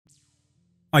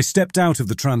I stepped out of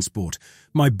the transport,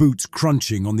 my boots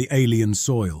crunching on the alien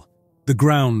soil. The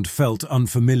ground felt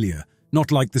unfamiliar,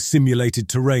 not like the simulated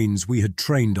terrains we had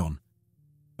trained on.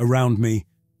 Around me,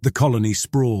 the colony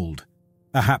sprawled,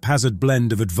 a haphazard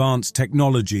blend of advanced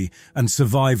technology and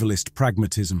survivalist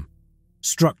pragmatism.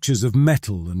 Structures of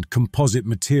metal and composite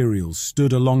materials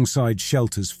stood alongside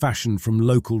shelters fashioned from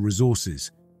local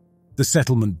resources. The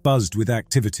settlement buzzed with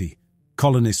activity.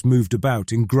 Colonists moved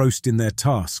about, engrossed in their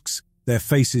tasks, their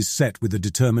faces set with a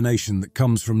determination that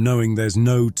comes from knowing there's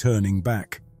no turning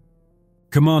back.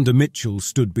 Commander Mitchell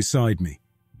stood beside me,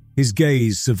 his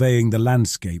gaze surveying the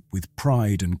landscape with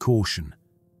pride and caution.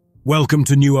 "Welcome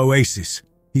to New Oasis,"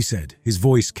 he said, his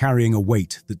voice carrying a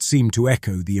weight that seemed to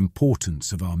echo the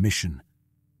importance of our mission.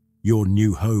 "Your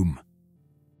new home."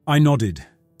 I nodded,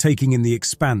 taking in the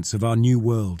expanse of our new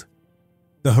world.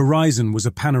 The horizon was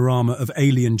a panorama of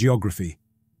alien geography,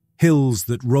 hills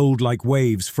that rolled like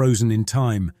waves frozen in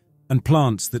time, and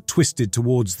plants that twisted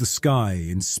towards the sky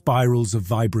in spirals of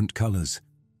vibrant colors.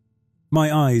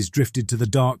 My eyes drifted to the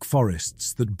dark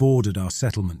forests that bordered our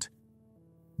settlement.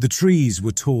 The trees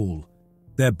were tall,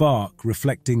 their bark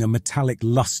reflecting a metallic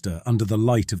luster under the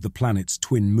light of the planet's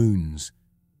twin moons.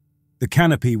 The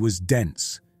canopy was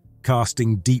dense,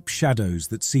 casting deep shadows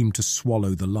that seemed to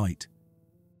swallow the light.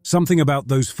 Something about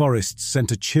those forests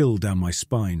sent a chill down my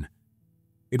spine.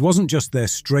 It wasn't just their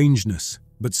strangeness,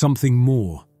 but something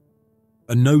more.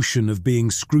 A notion of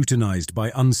being scrutinized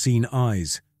by unseen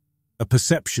eyes, a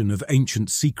perception of ancient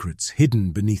secrets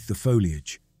hidden beneath the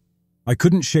foliage. I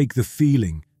couldn't shake the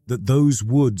feeling that those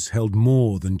woods held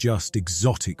more than just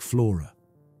exotic flora.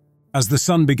 As the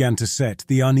sun began to set,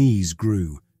 the unease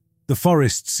grew. The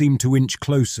forest seemed to inch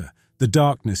closer, the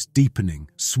darkness deepening,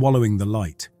 swallowing the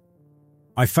light.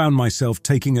 I found myself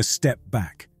taking a step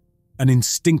back, an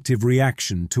instinctive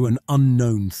reaction to an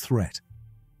unknown threat.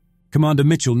 Commander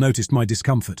Mitchell noticed my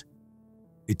discomfort.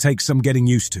 "It takes some getting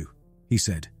used to," he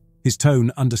said, his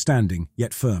tone understanding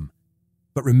yet firm.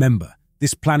 "But remember,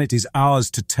 this planet is ours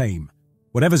to tame.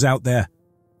 Whatever's out there,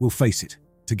 we'll face it,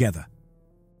 together."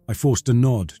 I forced a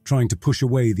nod, trying to push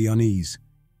away the unease.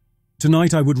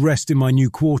 Tonight I would rest in my new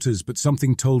quarters, but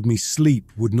something told me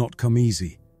sleep would not come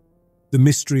easy. The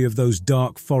mystery of those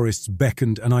dark forests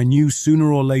beckoned, and I knew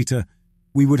sooner or later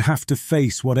we would have to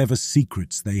face whatever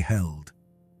secrets they held.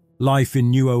 Life in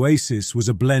New Oasis was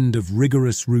a blend of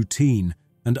rigorous routine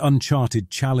and uncharted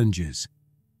challenges.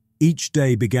 Each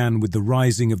day began with the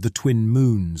rising of the twin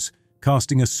moons,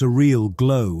 casting a surreal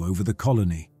glow over the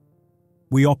colony.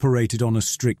 We operated on a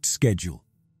strict schedule,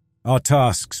 our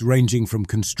tasks ranging from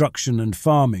construction and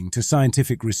farming to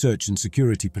scientific research and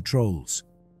security patrols.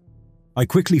 I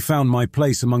quickly found my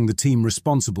place among the team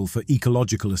responsible for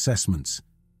ecological assessments.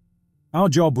 Our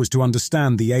job was to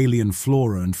understand the alien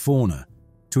flora and fauna,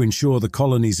 to ensure the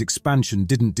colony's expansion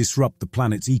didn't disrupt the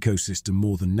planet's ecosystem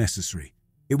more than necessary.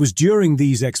 It was during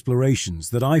these explorations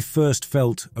that I first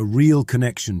felt a real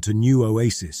connection to New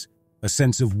Oasis, a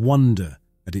sense of wonder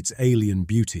at its alien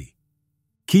beauty.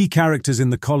 Key characters in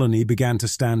the colony began to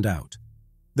stand out.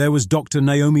 There was Dr.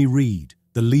 Naomi Reed,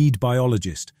 the lead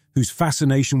biologist, whose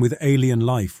fascination with alien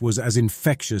life was as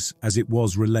infectious as it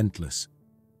was relentless.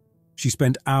 She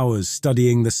spent hours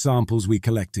studying the samples we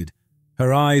collected,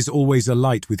 her eyes always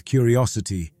alight with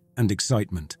curiosity and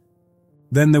excitement.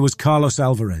 Then there was Carlos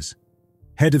Alvarez,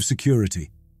 head of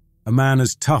security, a man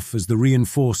as tough as the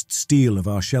reinforced steel of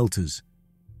our shelters.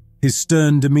 His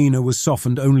stern demeanor was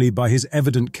softened only by his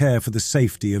evident care for the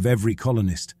safety of every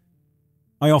colonist.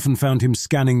 I often found him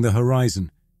scanning the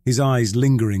horizon, his eyes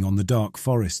lingering on the dark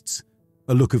forests,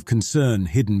 a look of concern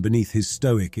hidden beneath his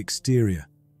stoic exterior.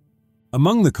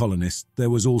 Among the colonists there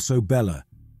was also Bella,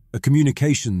 a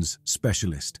communications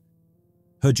specialist.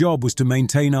 Her job was to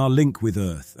maintain our link with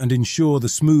Earth and ensure the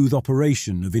smooth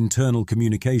operation of internal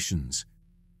communications.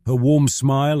 Her warm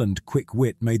smile and quick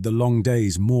wit made the long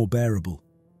days more bearable.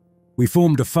 We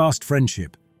formed a fast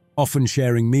friendship, often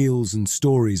sharing meals and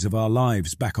stories of our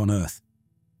lives back on Earth.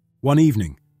 One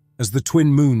evening, as the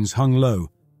twin moons hung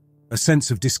low, a sense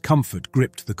of discomfort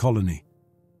gripped the colony.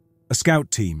 A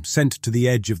scout team sent to the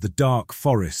edge of the dark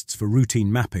forests for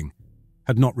routine mapping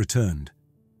had not returned.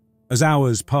 As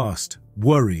hours passed,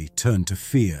 worry turned to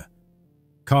fear.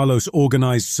 Carlos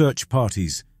organized search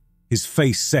parties, his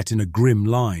face set in a grim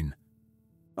line.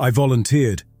 I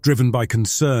volunteered, driven by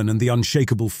concern and the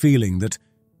unshakable feeling that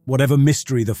whatever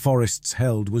mystery the forests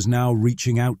held was now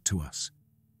reaching out to us.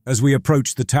 As we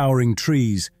approached the towering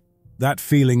trees, that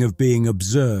feeling of being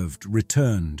observed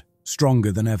returned,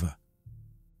 stronger than ever.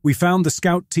 We found the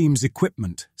scout team's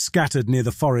equipment scattered near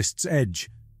the forest's edge,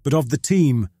 but of the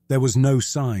team there was no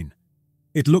sign.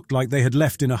 It looked like they had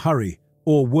left in a hurry,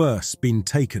 or worse, been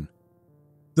taken.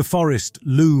 The forest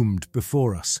loomed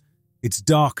before us, its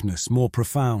darkness more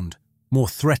profound, more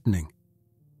threatening.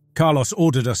 Carlos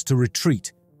ordered us to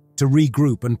retreat, to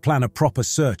regroup and plan a proper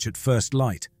search at first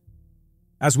light.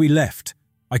 As we left,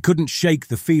 I couldn't shake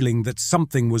the feeling that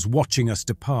something was watching us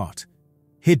depart,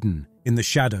 hidden in the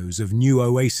shadows of New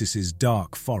Oasis's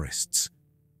dark forests.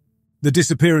 The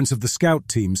disappearance of the scout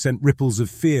team sent ripples of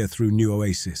fear through New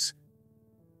Oasis.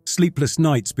 Sleepless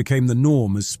nights became the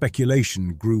norm as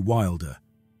speculation grew wilder.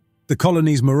 The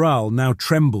colony's morale now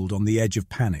trembled on the edge of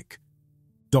panic.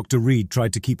 Dr. Reed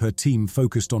tried to keep her team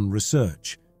focused on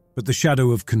research, but the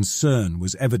shadow of concern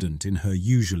was evident in her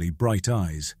usually bright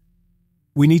eyes.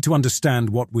 "We need to understand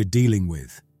what we're dealing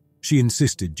with," she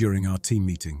insisted during our team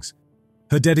meetings.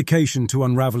 Her dedication to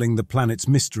unraveling the planet's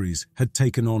mysteries had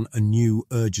taken on a new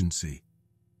urgency.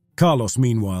 Carlos,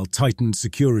 meanwhile, tightened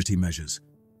security measures.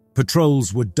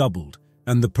 Patrols were doubled,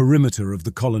 and the perimeter of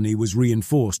the colony was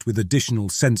reinforced with additional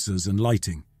sensors and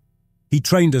lighting. He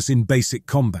trained us in basic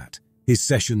combat, his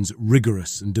sessions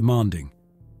rigorous and demanding.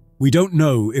 "We don't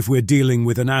know if we're dealing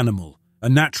with an animal, a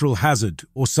natural hazard,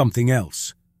 or something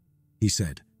else," he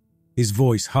said, his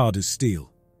voice hard as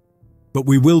steel. "But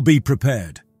we will be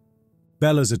prepared."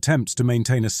 Bella's attempts to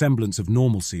maintain a semblance of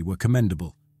normalcy were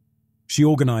commendable. She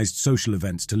organized social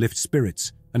events to lift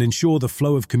spirits and ensure the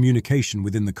flow of communication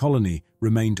within the colony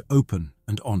remained open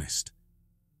and honest.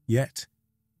 Yet,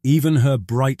 even her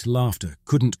bright laughter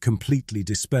couldn't completely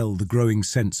dispel the growing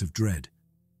sense of dread.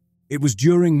 It was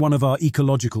during one of our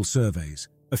ecological surveys,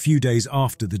 a few days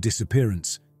after the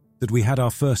disappearance, that we had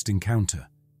our first encounter.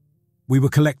 We were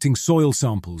collecting soil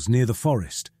samples near the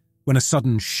forest when a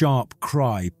sudden sharp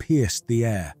cry pierced the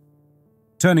air.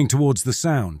 Turning towards the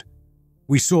sound,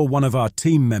 we saw one of our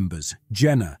team members,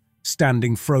 Jenna,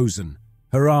 standing frozen,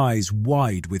 her eyes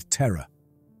wide with terror.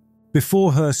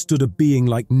 Before her stood a being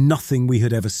like nothing we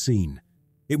had ever seen.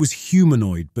 It was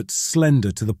humanoid but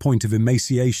slender to the point of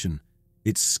emaciation,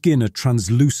 its skin a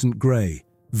translucent grey,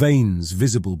 veins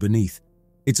visible beneath.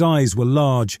 Its eyes were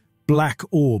large, black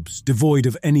orbs devoid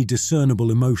of any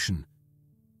discernible emotion.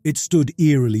 It stood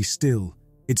eerily still,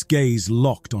 its gaze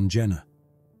locked on Jenna.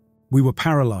 We were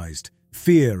paralyzed,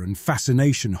 fear and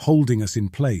fascination holding us in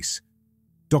place.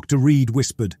 Dr. Reed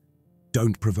whispered,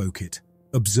 "Don't provoke it.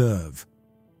 Observe."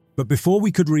 But before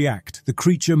we could react, the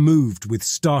creature moved with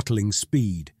startling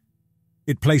speed.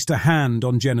 It placed a hand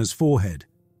on Jenna's forehead,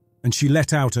 and she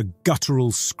let out a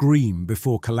guttural scream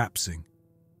before collapsing.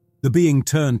 The being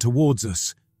turned towards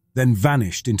us, then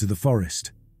vanished into the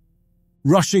forest.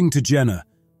 Rushing to Jenna,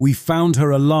 we found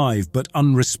her alive but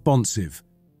unresponsive.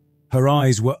 Her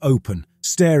eyes were open,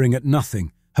 staring at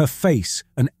nothing, her face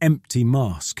an empty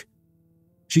mask.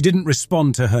 She didn't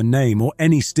respond to her name or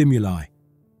any stimuli.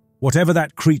 Whatever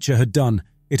that creature had done,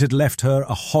 it had left her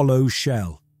a hollow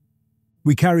shell.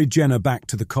 We carried Jenna back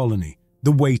to the colony,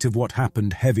 the weight of what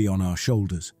happened heavy on our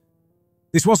shoulders.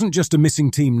 This wasn't just a missing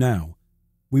team now.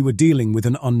 We were dealing with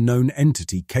an unknown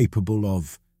entity capable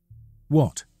of...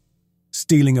 what?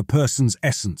 Stealing a person's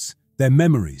essence, their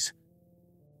memories.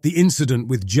 The incident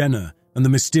with Jenna and the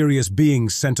mysterious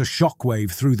beings sent a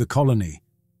shockwave through the colony.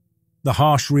 The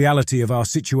harsh reality of our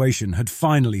situation had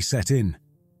finally set in.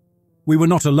 We were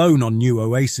not alone on New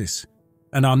Oasis,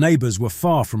 and our neighbours were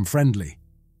far from friendly.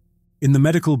 In the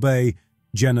medical bay,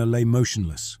 Jenna lay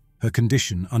motionless, her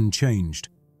condition unchanged.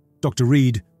 Dr.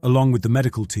 Reed, along with the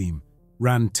medical team,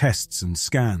 ran tests and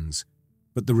scans,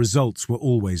 but the results were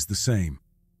always the same.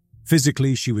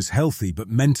 Physically, she was healthy, but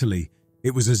mentally,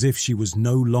 it was as if she was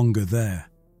no longer there.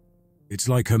 "It's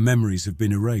like her memories have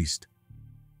been erased,"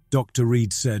 Dr.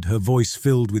 Reed said, her voice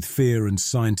filled with fear and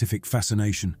scientific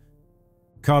fascination.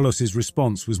 Carlos's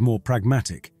response was more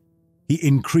pragmatic. He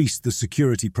increased the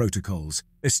security protocols,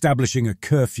 establishing a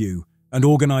curfew and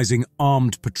organizing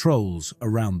armed patrols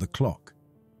around the clock.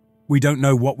 "We don't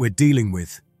know what we're dealing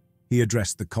with," he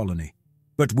addressed the colony,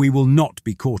 "but we will not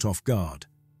be caught off guard."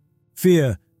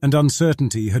 Fear and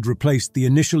uncertainty had replaced the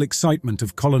initial excitement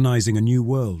of colonizing a new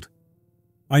world.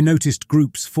 I noticed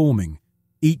groups forming,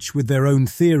 each with their own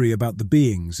theory about the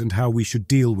beings and how we should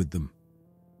deal with them.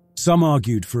 Some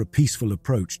argued for a peaceful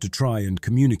approach to try and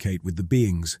communicate with the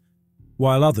beings,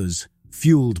 while others,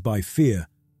 fueled by fear,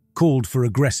 called for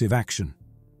aggressive action.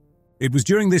 It was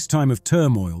during this time of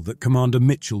turmoil that Commander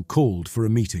Mitchell called for a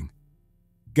meeting.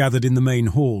 Gathered in the main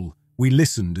hall, we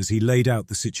listened as he laid out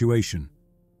the situation.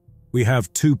 "We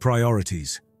have 2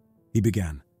 priorities," he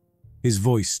began, his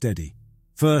voice steady.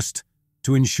 "First,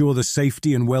 to ensure the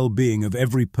safety and well-being of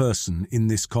every person in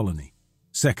this colony.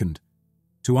 Second,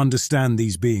 to understand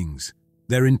these beings,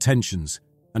 their intentions,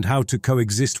 and how to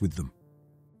coexist with them.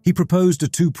 He proposed a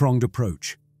two-pronged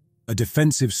approach, a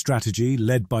defensive strategy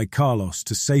led by Carlos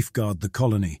to safeguard the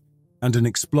colony, and an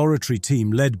exploratory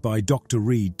team led by Dr.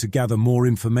 Reed to gather more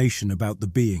information about the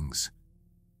beings.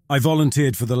 I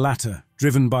volunteered for the latter,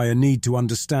 driven by a need to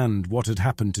understand what had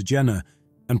happened to Jenna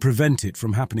and prevent it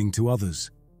from happening to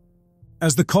others.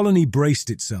 As the colony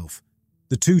braced itself,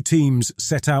 the two teams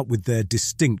set out with their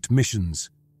distinct missions.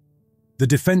 The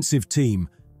defensive team,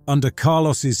 under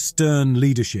Carlos's stern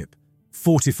leadership,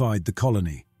 fortified the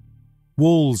colony.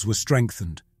 Walls were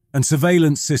strengthened, and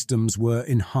surveillance systems were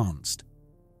enhanced.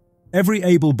 Every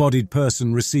able-bodied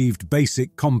person received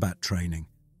basic combat training.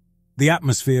 The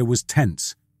atmosphere was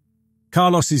tense.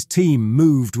 Carlos's team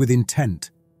moved with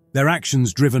intent, their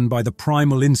actions driven by the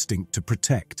primal instinct to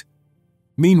protect.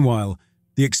 Meanwhile,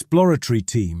 the exploratory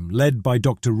team, led by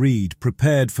Dr. Reed,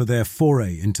 prepared for their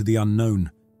foray into the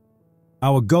unknown.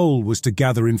 Our goal was to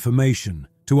gather information,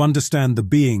 to understand the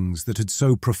beings that had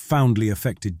so profoundly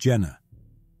affected Jenna.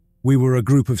 We were a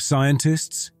group of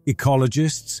scientists,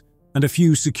 ecologists, and a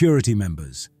few security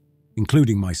members,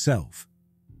 including myself.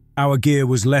 Our gear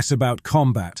was less about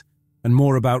combat and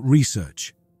more about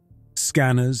research,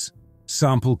 scanners,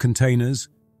 sample containers,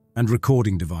 and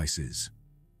recording devices.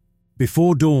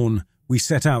 Before dawn, we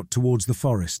set out towards the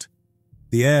forest.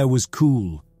 The air was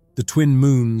cool, the twin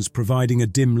moons providing a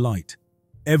dim light.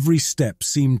 Every step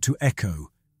seemed to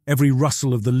echo, every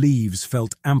rustle of the leaves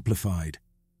felt amplified.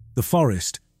 The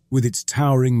forest, with its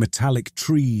towering metallic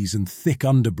trees and thick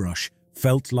underbrush,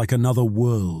 felt like another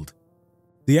world.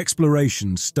 The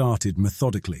exploration started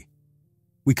methodically.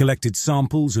 We collected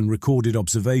samples and recorded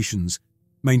observations,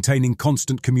 maintaining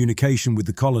constant communication with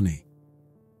the colony.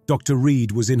 Dr.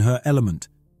 Reed was in her element,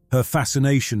 her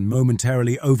fascination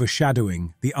momentarily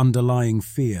overshadowing the underlying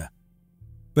fear.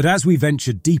 But as we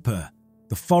ventured deeper,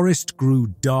 the forest grew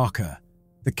darker,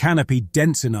 the canopy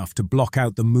dense enough to block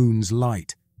out the moon's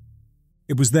light.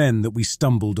 It was then that we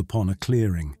stumbled upon a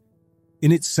clearing.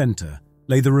 In its center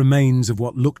lay the remains of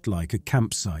what looked like a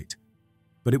campsite,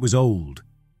 but it was old,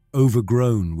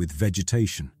 overgrown with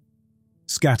vegetation.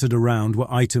 Scattered around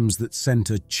were items that sent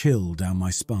a chill down my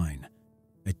spine.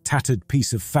 A tattered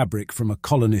piece of fabric from a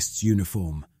colonist's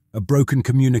uniform, a broken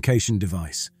communication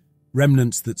device,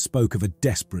 remnants that spoke of a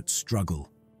desperate struggle.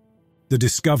 The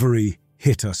discovery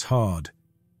hit us hard.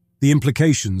 The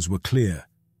implications were clear.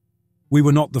 We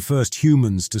were not the first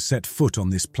humans to set foot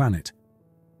on this planet.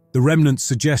 The remnants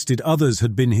suggested others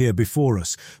had been here before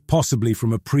us, possibly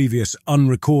from a previous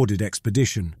unrecorded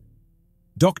expedition.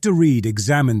 Dr. Reed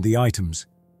examined the items,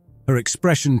 her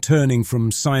expression turning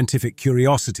from scientific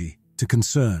curiosity to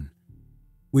concern.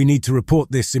 "We need to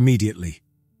report this immediately,"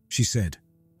 she said,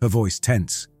 her voice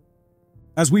tense.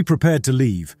 As we prepared to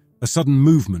leave, a sudden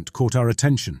movement caught our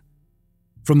attention.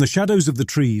 From the shadows of the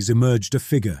trees emerged a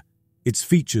figure, its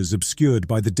features obscured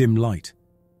by the dim light.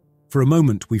 For a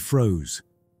moment we froze,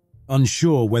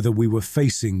 unsure whether we were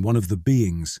facing one of the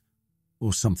beings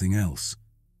or something else.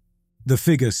 The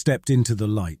figure stepped into the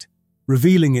light,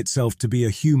 revealing itself to be a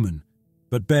human,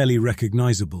 but barely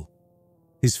recognizable.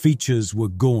 His features were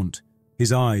gaunt,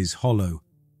 his eyes hollow.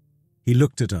 He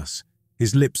looked at us,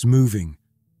 his lips moving,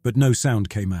 but no sound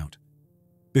came out.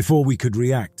 Before we could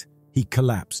react, he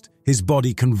collapsed, his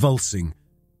body convulsing.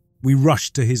 We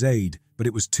rushed to his aid, but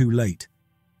it was too late.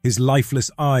 His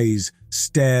lifeless eyes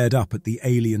stared up at the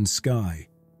alien sky.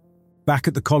 Back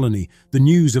at the colony, the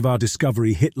news of our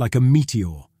discovery hit like a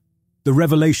meteor. The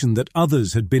revelation that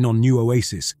others had been on New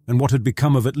Oasis, and what had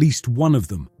become of at least one of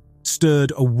them,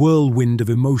 stirred a whirlwind of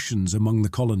emotions among the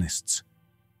colonists.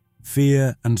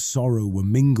 Fear and sorrow were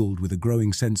mingled with a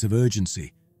growing sense of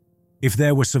urgency. If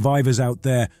there were survivors out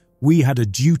there, we had a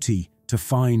duty to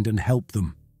find and help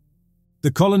them.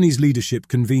 The colony's leadership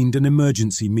convened an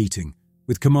emergency meeting,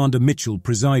 with Commander Mitchell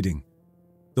presiding.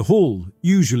 The hall,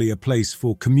 usually a place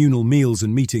for communal meals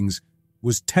and meetings,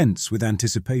 was tense with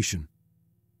anticipation.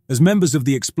 As members of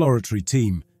the exploratory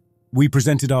team, we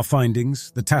presented our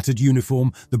findings, the tattered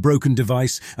uniform, the broken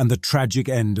device, and the tragic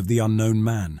end of the unknown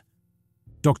man.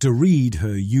 Dr. Reed,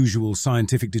 her usual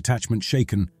scientific detachment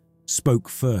shaken, spoke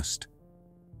first.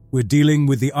 "We're dealing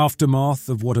with the aftermath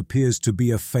of what appears to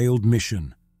be a failed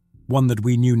mission, one that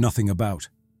we knew nothing about."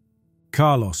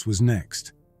 Carlos was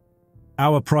next.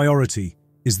 "Our priority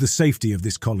is the safety of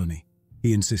this colony,"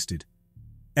 he insisted.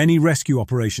 "Any rescue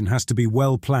operation has to be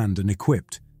well planned and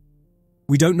equipped.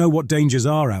 We don't know what dangers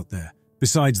are out there,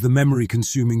 besides the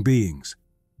memory-consuming beings."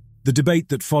 The debate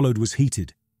that followed was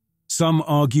heated. Some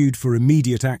argued for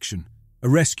immediate action, a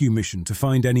rescue mission to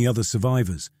find any other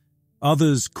survivors.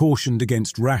 Others cautioned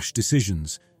against rash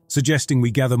decisions, suggesting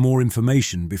we gather more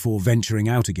information before venturing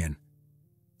out again.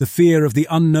 The fear of the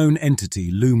unknown entity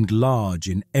loomed large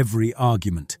in every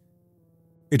argument.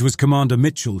 It was Commander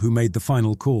Mitchell who made the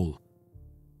final call.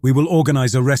 "We will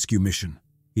organize a rescue mission,"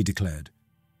 he declared,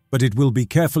 "but it will be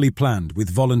carefully planned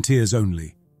with volunteers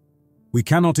only. We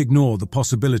cannot ignore the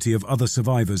possibility of other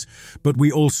survivors, but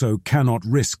we also cannot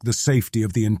risk the safety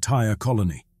of the entire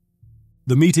colony."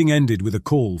 The meeting ended with a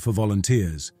call for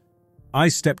volunteers. I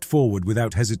stepped forward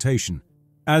without hesitation,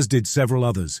 as did several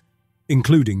others,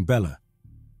 including Bella.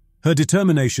 Her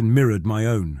determination mirrored my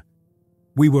own.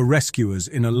 We were rescuers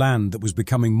in a land that was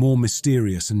becoming more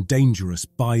mysterious and dangerous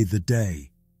by the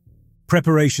day.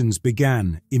 Preparations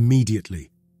began immediately.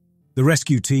 The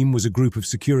rescue team was a group of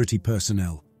security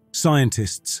personnel,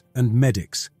 scientists and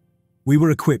medics. We were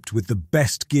equipped with the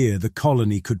best gear the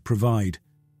colony could provide: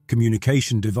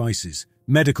 communication devices,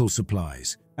 medical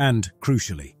supplies, and,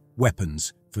 crucially,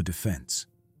 weapons for defense.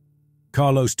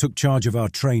 Carlos took charge of our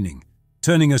training,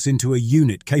 turning us into a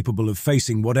unit capable of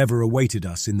facing whatever awaited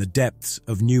us in the depths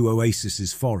of New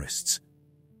Oasis's forests.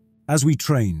 As we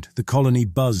trained, the colony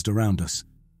buzzed around us.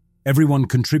 Everyone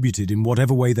contributed in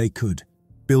whatever way they could,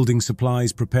 building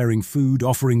supplies, preparing food,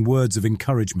 offering words of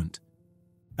encouragement.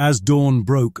 As dawn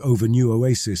broke over New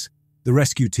Oasis, the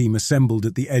rescue team assembled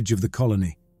at the edge of the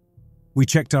colony. We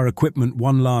checked our equipment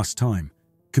one last time: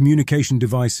 communication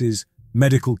devices,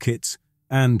 medical kits,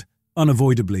 and,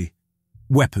 unavoidably,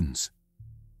 weapons.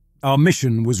 Our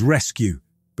mission was rescue,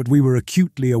 but we were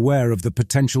acutely aware of the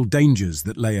potential dangers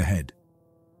that lay ahead.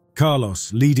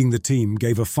 Carlos, leading the team,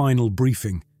 gave a final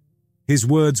briefing. His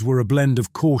words were a blend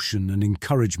of caution and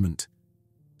encouragement.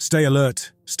 "Stay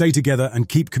alert, stay together, and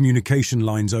keep communication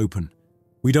lines open.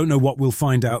 We don't know what we'll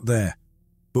find out there,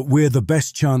 but we're the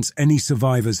best chance any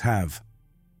survivors have."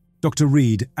 Dr.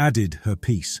 Reed added her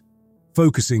piece,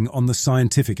 focusing on the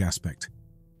scientific aspect.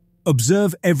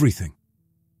 "Observe everything.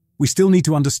 We still need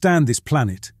to understand this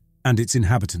planet and its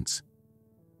inhabitants.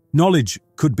 Knowledge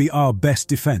could be our best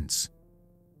defense."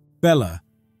 Bella,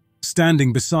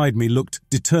 standing beside me, looked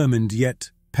determined yet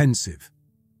pensive.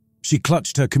 She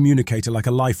clutched her communicator like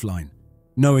a lifeline,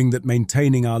 knowing that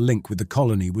maintaining our link with the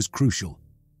colony was crucial.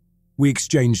 We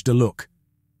exchanged a look,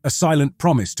 a silent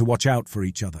promise to watch out for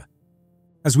each other.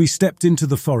 As we stepped into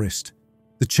the forest,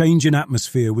 the change in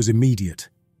atmosphere was immediate.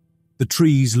 The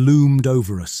trees loomed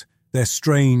over us, their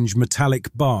strange metallic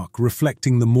bark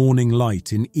reflecting the morning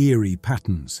light in eerie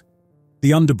patterns.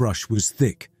 The underbrush was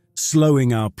thick,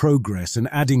 slowing our progress and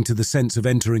adding to the sense of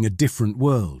entering a different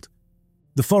world.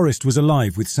 The forest was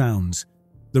alive with sounds: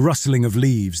 the rustling of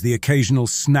leaves, the occasional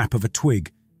snap of a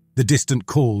twig, the distant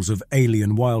calls of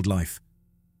alien wildlife.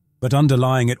 But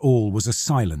underlying it all was a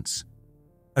silence,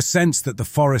 a sense that the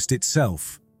forest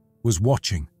itself was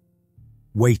watching,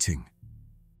 waiting.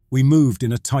 We moved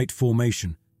in a tight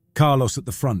formation, Carlos at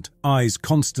the front, eyes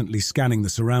constantly scanning the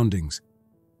surroundings.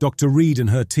 Dr. Reed and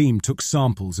her team took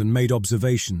samples and made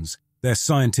observations, their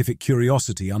scientific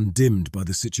curiosity undimmed by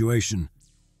the situation.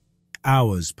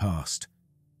 Hours passed,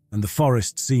 and the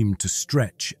forest seemed to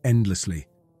stretch endlessly.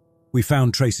 We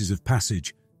found traces of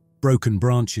passage, broken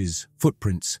branches,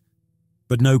 footprints,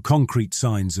 but no concrete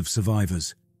signs of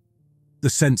survivors. The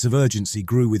sense of urgency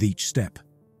grew with each step.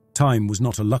 Time was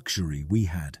not a luxury we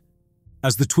had.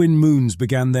 As the twin moons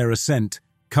began their ascent,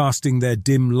 casting their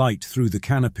dim light through the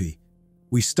canopy,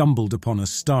 we stumbled upon a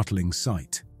startling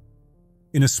sight.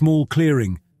 In a small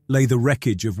clearing lay the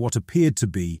wreckage of what appeared to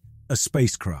be a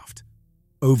spacecraft,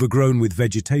 overgrown with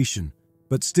vegetation,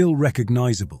 but still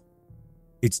recognizable.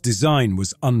 Its design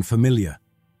was unfamiliar,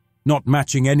 not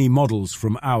matching any models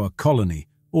from our colony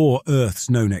or Earth's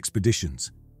known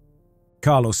expeditions.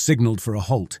 Carlos signaled for a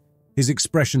halt, his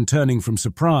expression turning from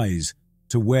surprise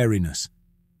to wariness.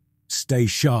 "Stay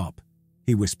sharp,"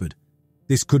 he whispered.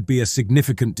 "This could be a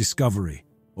significant discovery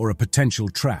or a potential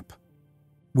trap."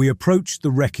 We approached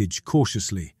the wreckage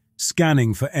cautiously,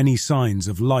 scanning for any signs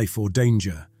of life or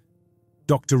danger.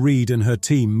 Dr. Reed and her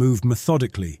team moved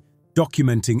methodically,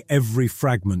 documenting every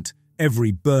fragment,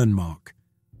 every burn mark.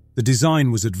 The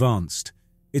design was advanced.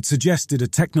 It suggested a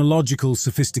technological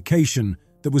sophistication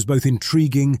that was both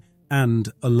intriguing and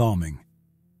alarming.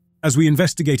 As we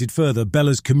investigated further,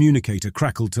 Bella's communicator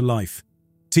crackled to life.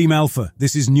 "Team Alpha,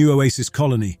 this is New Oasis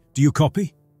Colony. Do you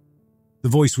copy?" The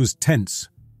voice was tense,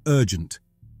 urgent.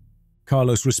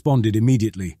 Carlos responded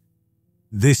immediately.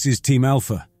 "This is Team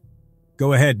Alpha.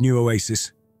 Go ahead, New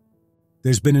Oasis.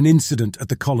 There's been an incident at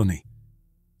the colony.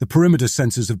 The perimeter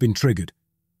sensors have been triggered.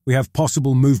 We have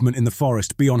possible movement in the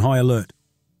forest. Be on high alert."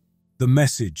 The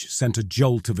message sent a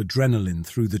jolt of adrenaline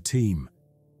through the team.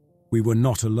 We were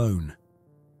not alone.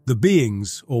 The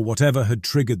beings, or whatever had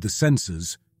triggered the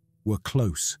sensors, were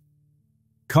close.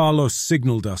 Carlos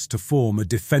signaled us to form a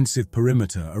defensive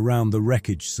perimeter around the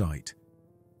wreckage site.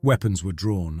 Weapons were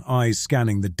drawn, eyes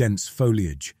scanning the dense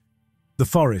foliage. The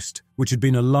forest, which had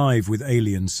been alive with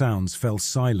alien sounds, fell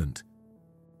silent.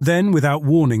 Then, without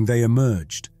warning, they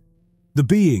emerged. The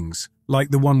beings,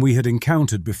 like the one we had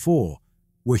encountered before,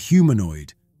 were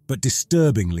humanoid, but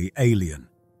disturbingly alien.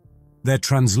 Their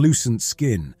translucent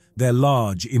skin, their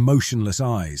large, emotionless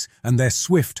eyes, and their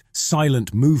swift,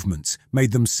 silent movements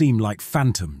made them seem like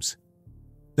phantoms.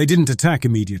 They didn't attack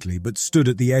immediately, but stood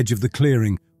at the edge of the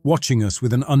clearing, watching us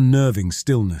with an unnerving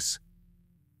stillness.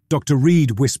 Dr.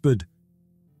 Reed whispered,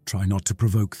 "Try not to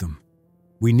provoke them.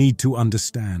 We need to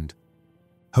understand."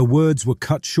 Her words were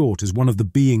cut short as one of the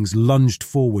beings lunged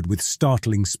forward with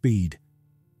startling speed.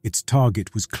 Its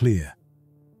target was clear: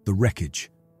 the wreckage.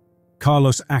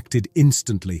 Carlos acted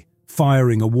instantly,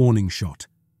 firing a warning shot.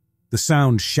 The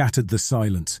sound shattered the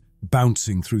silence,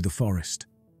 bouncing through the forest.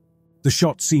 The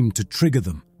shot seemed to trigger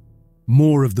them.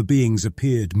 More of the beings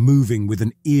appeared, moving with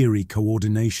an eerie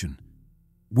coordination.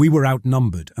 We were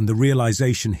outnumbered, and the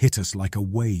realization hit us like a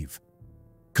wave.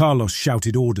 Carlos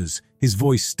shouted orders, his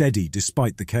voice steady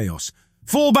despite the chaos.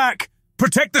 "Fall back!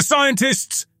 Protect the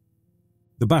scientists!"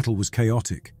 The battle was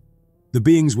chaotic. The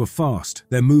beings were fast,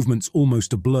 their movements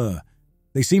almost a blur.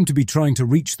 They seemed to be trying to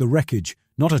reach the wreckage,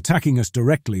 not attacking us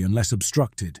directly unless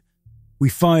obstructed. We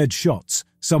fired shots,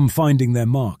 some finding their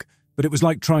mark, but it was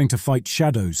like trying to fight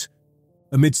shadows.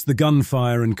 Amidst the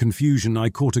gunfire and confusion, I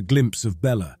caught a glimpse of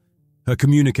Bella, her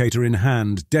communicator in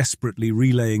hand, desperately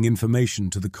relaying information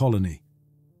to the colony.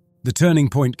 The turning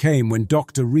point came when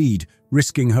Dr. Reed,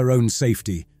 risking her own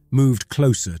safety, moved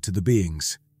closer to the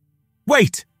beings.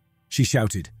 "Wait!" she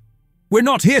shouted. "We're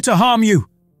not here to harm you!"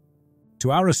 To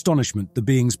our astonishment, the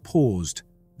beings paused,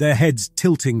 their heads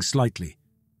tilting slightly,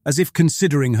 as if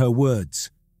considering her words.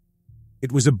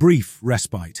 It was a brief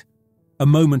respite, a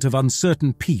moment of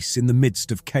uncertain peace in the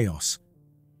midst of chaos.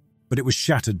 But it was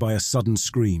shattered by a sudden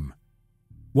scream.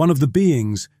 One of the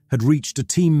beings had reached a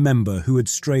team member who had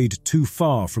strayed too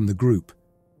far from the group.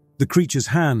 The creature's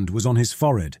hand was on his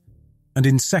forehead, and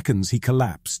in seconds he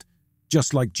collapsed,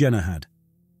 just like Jenna had.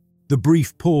 The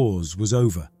brief pause was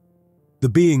over. The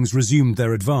beings resumed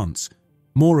their advance,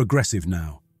 more aggressive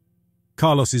now.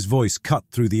 Carlos's voice cut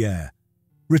through the air.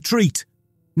 "Retreat!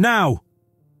 Now!"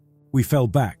 We fell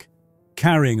back,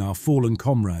 carrying our fallen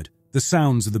comrade, the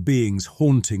sounds of the beings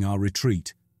haunting our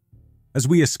retreat. As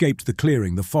we escaped the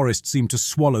clearing, the forest seemed to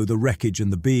swallow the wreckage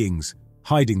and the beings,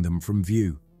 hiding them from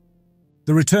view.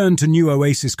 The return to New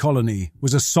Oasis Colony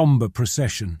was a somber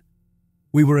procession.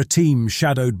 We were a team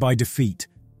shadowed by defeat,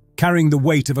 carrying the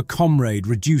weight of a comrade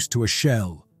reduced to a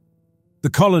shell.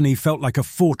 The colony felt like a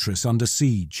fortress under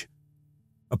siege.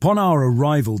 Upon our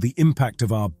arrival, the impact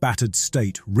of our battered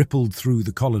state rippled through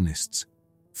the colonists.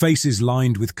 Faces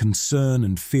lined with concern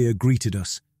and fear greeted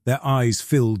us, their eyes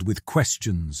filled with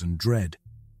questions and dread.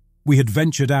 We had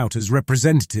ventured out as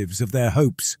representatives of their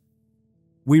hopes.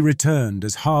 We returned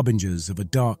as harbingers of a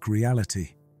dark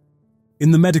reality.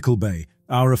 In the medical bay,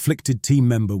 our afflicted team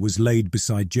member was laid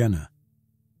beside Jenna.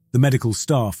 The medical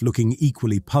staff, looking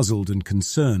equally puzzled and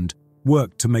concerned,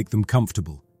 worked to make them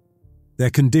comfortable. Their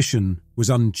condition was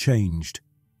unchanged,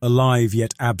 alive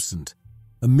yet absent,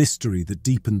 a mystery that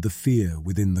deepened the fear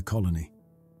within the colony.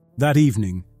 That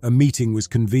evening, a meeting was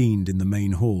convened in the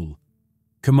main hall.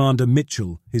 Commander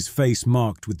Mitchell, his face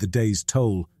marked with the day's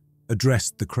toll,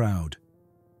 addressed the crowd.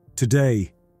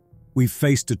 "Today, we've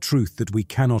faced a truth that we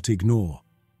cannot ignore.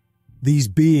 These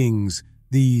beings,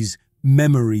 these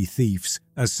memory thieves,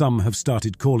 as some have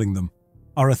started calling them,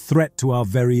 are a threat to our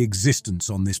very existence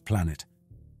on this planet.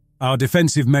 Our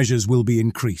defensive measures will be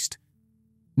increased.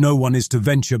 No one is to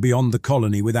venture beyond the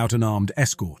colony without an armed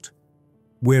escort.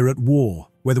 We're at war,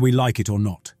 whether we like it or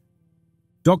not."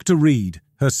 Dr. Reed,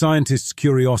 her scientist's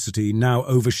curiosity now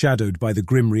overshadowed by the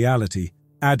grim reality,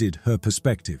 added her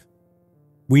perspective.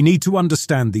 "We need to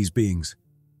understand these beings.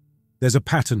 There's a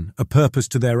pattern, a purpose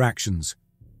to their actions.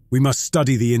 We must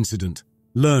study the incident,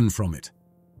 learn from it."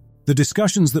 The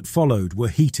discussions that followed were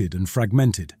heated and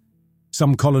fragmented.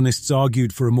 Some colonists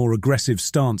argued for a more aggressive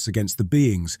stance against the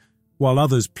beings, while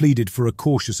others pleaded for a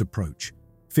cautious approach,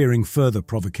 fearing further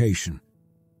provocation.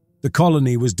 The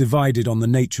colony was divided on the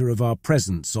nature of our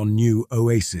presence on New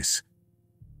Oasis.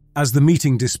 As the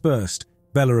meeting dispersed,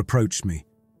 Bella approached me.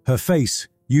 Her face,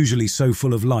 usually so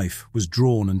full of life, was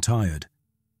drawn and tired.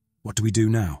 "What do we do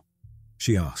now?"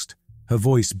 she asked, her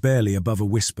voice barely above a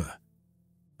whisper.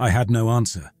 I had no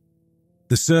answer.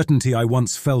 The certainty I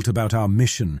once felt about our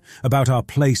mission, about our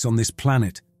place on this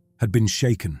planet, had been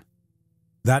shaken.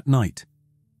 That night,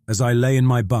 as I lay in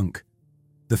my bunk,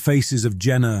 The faces of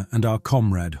Jenna and our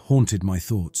comrade haunted my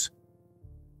thoughts.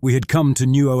 We had come to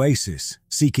New Oasis,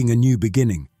 seeking a new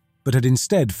beginning, but had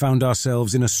instead found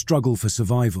ourselves in a struggle for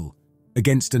survival,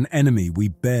 against an enemy we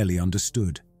barely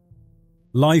understood.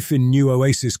 Life in New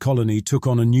Oasis Colony took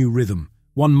on a new rhythm,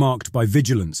 one marked by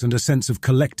vigilance and a sense of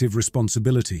collective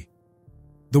responsibility.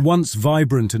 The once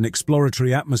vibrant and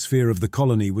exploratory atmosphere of the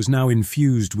colony was now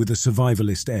infused with a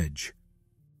survivalist edge.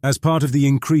 As part of the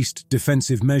increased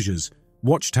defensive measures,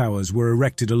 watchtowers were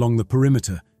erected along the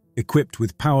perimeter, equipped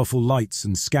with powerful lights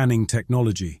and scanning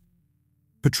technology.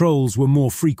 Patrols were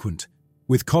more frequent,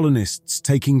 with colonists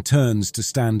taking turns to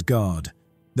stand guard,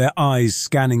 their eyes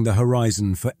scanning the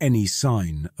horizon for any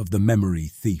sign of the memory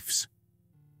thieves.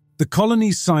 The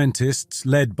colony's scientists,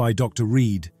 led by Dr.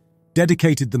 Reed,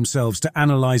 dedicated themselves to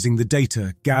analyzing the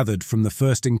data gathered from the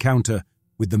first encounter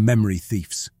with the memory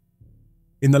thieves.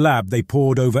 In the lab, they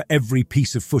pored over every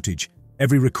piece of footage,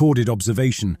 every recorded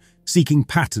observation, seeking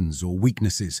patterns or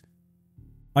weaknesses.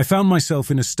 I found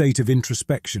myself in a state of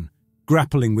introspection,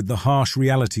 grappling with the harsh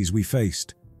realities we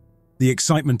faced. The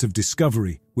excitement of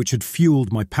discovery, which had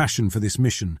fueled my passion for this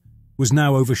mission, was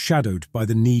now overshadowed by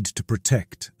the need to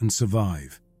protect and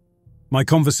survive. My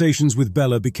conversations with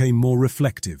Bella became more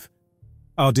reflective,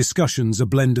 our discussions a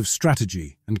blend of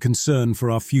strategy and concern for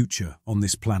our future on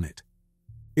this planet.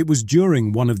 It was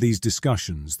during one of these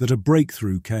discussions that a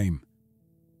breakthrough came.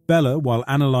 Bella, while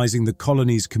analyzing the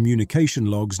colony's communication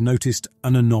logs, noticed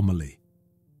an anomaly.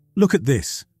 "Look at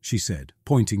this," she said,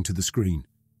 pointing to the screen.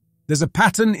 "There's a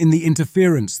pattern in the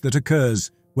interference that occurs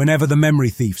whenever the memory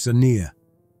thieves are near."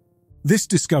 This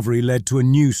discovery led to a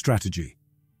new strategy.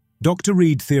 Dr.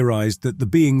 Reed theorized that the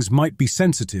beings might be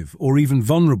sensitive or even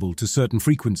vulnerable to certain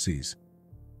frequencies.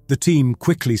 The team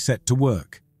quickly set to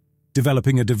work,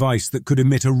 developing a device that could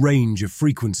emit a range of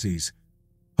frequencies,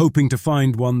 hoping to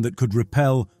find one that could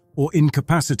repel or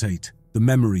incapacitate the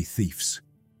memory thieves.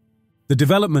 The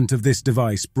development of this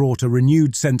device brought a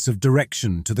renewed sense of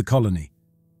direction to the colony.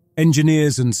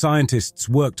 Engineers and scientists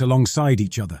worked alongside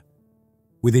each other.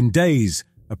 Within days,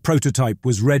 a prototype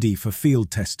was ready for field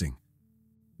testing.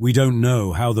 "We don't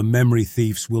know how the memory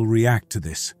thieves will react to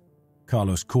this,"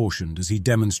 Carlos cautioned as he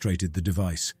demonstrated the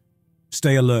device.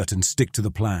 "Stay alert and stick to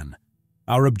the plan.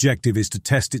 Our objective is to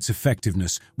test its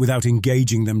effectiveness without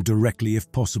engaging them directly if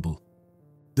possible."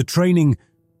 The training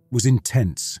was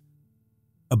intense,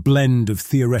 a blend of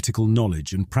theoretical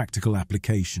knowledge and practical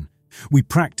application. We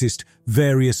practiced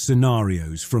various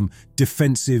scenarios, from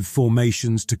defensive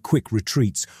formations to quick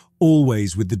retreats,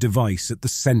 always with the device at the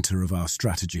center of our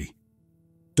strategy.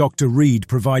 Dr. Reed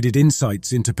provided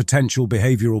insights into potential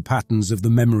behavioral patterns of the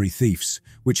memory thieves,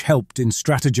 which helped in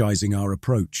strategizing our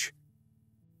approach.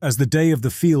 As the day of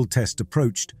the field test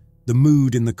approached, the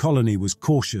mood in the colony was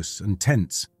cautious and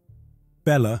tense.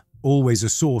 Bella, always a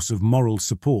source of moral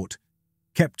support,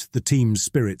 kept the team's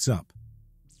spirits up.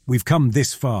 "We've come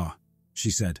this far,"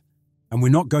 she said, "and we're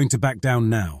not going to back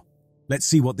down now. Let's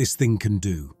see what this thing can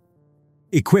do."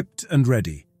 Equipped and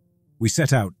ready, we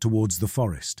set out towards the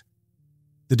forest.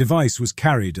 The device was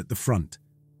carried at the front.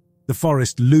 The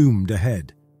forest loomed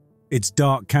ahead, its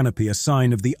dark canopy a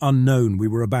sign of the unknown we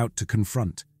were about to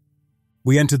confront.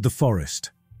 We entered the forest,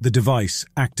 the device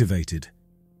activated.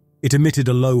 It emitted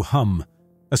a low hum,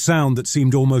 a sound that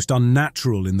seemed almost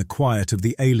unnatural in the quiet of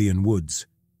the alien woods.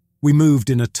 We moved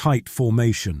in a tight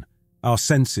formation, our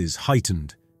senses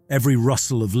heightened, every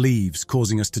rustle of leaves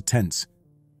causing us to tense.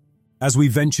 As we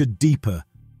ventured deeper,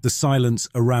 the silence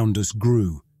around us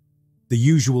grew. The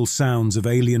usual sounds of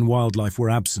alien wildlife were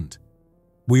absent.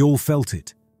 We all felt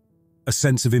it, a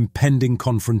sense of impending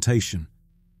confrontation,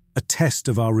 a test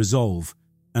of our resolve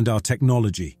and our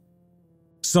technology.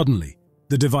 Suddenly,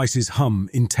 the device's hum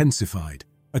intensified,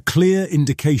 a clear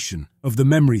indication of the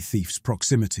memory thief's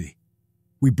proximity.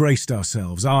 We braced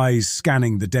ourselves, eyes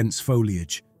scanning the dense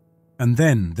foliage, and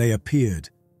then they appeared,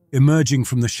 emerging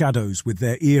from the shadows with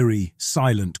their eerie,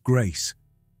 silent grace.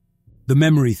 The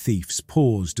memory thieves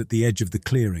paused at the edge of the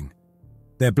clearing,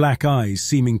 their black eyes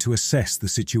seeming to assess the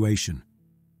situation.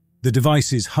 The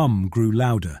device's hum grew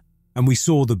louder, and we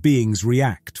saw the beings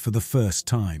react for the first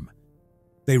time.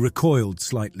 They recoiled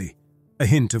slightly, a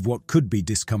hint of what could be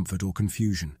discomfort or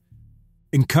confusion.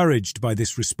 Encouraged by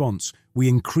this response, we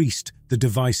increased the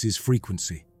device's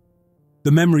frequency.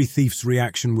 The memory thief's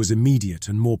reaction was immediate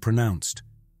and more pronounced.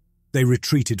 They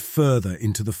retreated further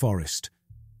into the forest,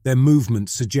 their movement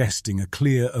suggesting a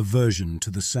clear aversion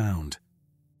to the sound.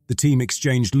 The team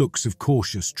exchanged looks of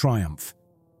cautious triumph.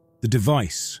 The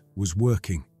device was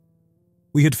working.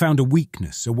 We had found a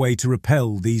weakness, a way to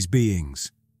repel these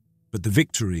beings. But the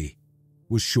victory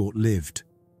was short-lived.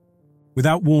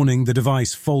 Without warning, the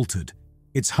device faltered,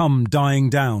 its hum dying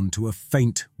down to a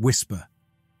faint whisper.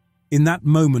 In that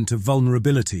moment of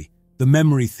vulnerability, the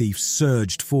memory thieves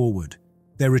surged forward,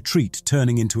 their retreat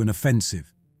turning into an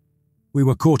offensive. We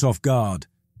were caught off guard,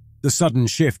 the sudden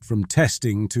shift from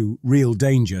testing to real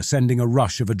danger sending a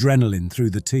rush of adrenaline through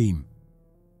the team.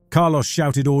 Carlos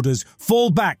shouted orders,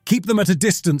 "Fall back, keep them at a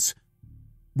distance!"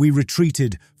 We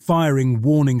retreated, firing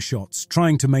warning shots,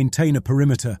 trying to maintain a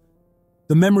perimeter.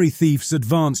 The memory thieves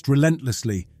advanced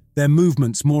relentlessly, their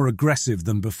movements more aggressive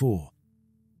than before.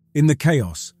 In the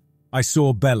chaos, I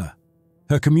saw Bella,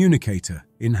 her communicator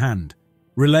in hand,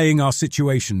 relaying our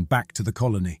situation back to the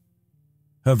colony.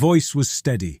 Her voice was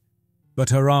steady,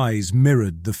 but her eyes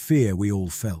mirrored the fear we all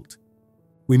felt.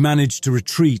 We managed to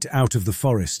retreat out of the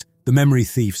forest, the memory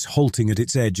thieves halting at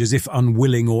its edge as if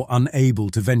unwilling or unable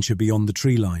to venture beyond the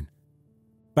tree line.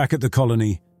 Back at the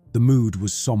colony, the mood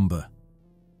was somber.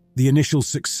 The initial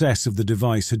success of the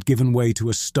device had given way to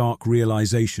a stark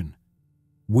realization.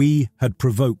 We had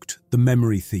provoked the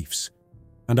memory thieves,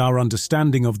 and our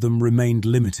understanding of them remained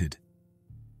limited.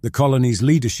 The colony's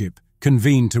leadership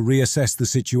convened to reassess the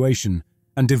situation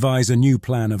and devise a new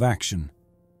plan of action.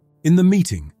 In the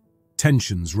meeting,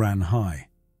 tensions ran high.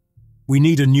 "We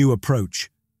need a new approach,"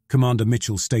 Commander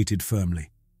Mitchell stated firmly.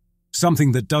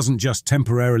 "Something that doesn't just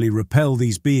temporarily repel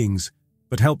these beings,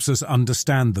 but helps us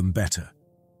understand them better."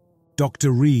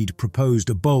 Dr. Reed proposed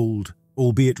a bold,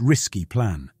 albeit risky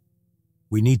plan.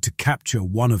 "We need to capture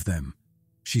one of them,"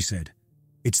 she said.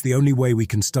 "It's the only way we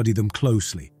can study them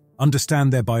closely,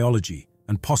 understand their biology,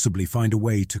 and possibly find a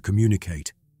way to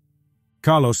communicate."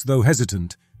 Carlos, though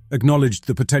hesitant, acknowledged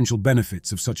the potential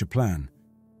benefits of such a plan.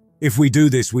 "If we do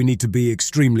this, we need to be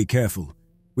extremely careful.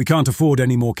 We can't afford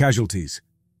any more casualties."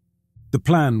 The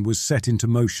plan was set into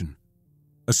motion.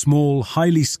 A small,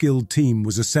 highly skilled team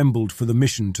was assembled for the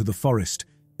mission to the forest,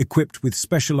 equipped with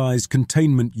specialized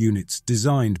containment units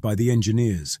designed by the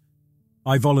engineers.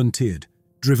 I volunteered,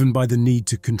 driven by the need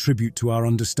to contribute to our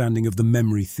understanding of the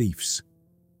memory thieves.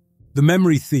 The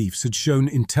memory thieves had shown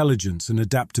intelligence and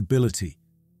adaptability,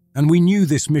 and we knew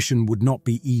this mission would not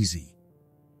be easy.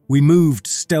 We moved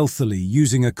stealthily,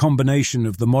 using a combination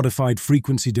of the modified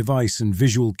frequency device and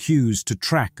visual cues to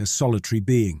track a solitary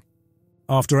being.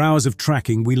 After hours of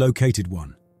tracking, we located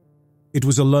one. It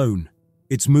was alone,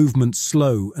 its movements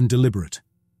slow and deliberate.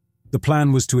 The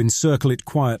plan was to encircle it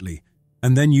quietly,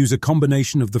 and then use a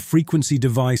combination of the frequency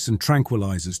device and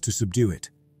tranquilizers to subdue it.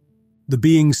 The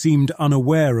being seemed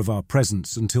unaware of our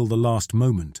presence until the last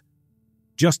moment.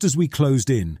 Just as we closed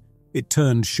in, it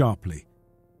turned sharply,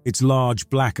 its large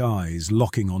black eyes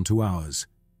locking onto ours.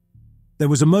 There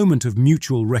was a moment of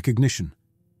mutual recognition,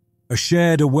 a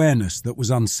shared awareness that was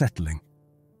unsettling.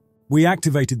 We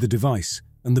activated the device,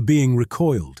 and the being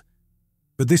recoiled,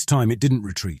 but this time it didn't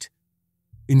retreat.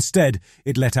 Instead,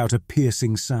 it let out a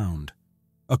piercing sound,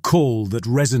 a call that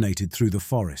resonated through the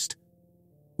forest.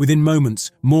 Within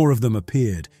moments, more of them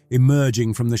appeared,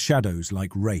 emerging from the shadows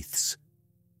like wraiths.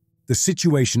 The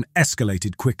situation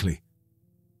escalated quickly.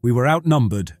 We were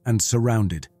outnumbered and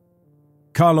surrounded.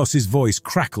 Carlos's voice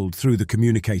crackled through the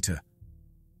communicator.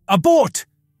 "Abort!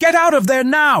 Get out of there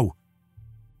now!"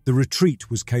 The retreat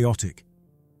was chaotic.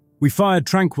 We fired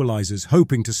tranquilizers,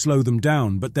 hoping to slow them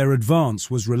down, but their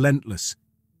advance was relentless.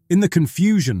 In the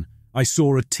confusion, I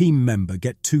saw a team member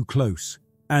get too close,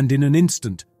 and in an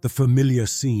instant, the familiar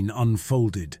scene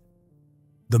unfolded.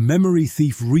 The memory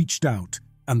thief reached out,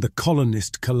 and the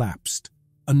colonist collapsed,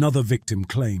 another victim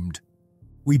claimed.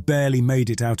 We barely made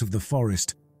it out of the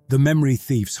forest, the memory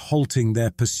thieves halting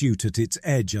their pursuit at its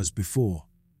edge as before.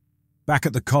 Back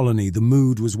at the colony, the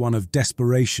mood was one of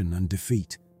desperation and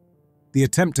defeat. The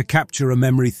attempt to capture a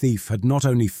memory thief had not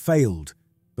only failed,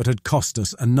 but had cost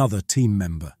us another team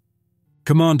member.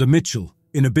 Commander Mitchell,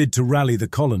 in a bid to rally the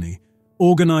colony,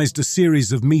 organized a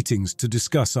series of meetings to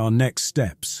discuss our next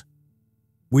steps.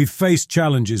 "We've faced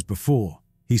challenges before,"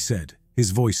 he said,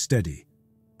 his voice steady,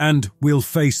 "and we'll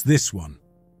face this one.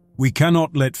 We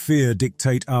cannot let fear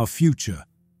dictate our future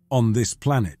on this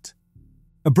planet."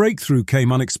 A breakthrough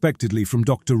came unexpectedly from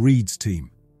Dr. Reed's team.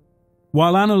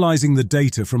 While analyzing the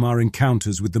data from our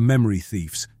encounters with the memory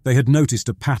thieves, they had noticed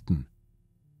a pattern.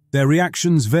 Their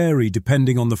reactions vary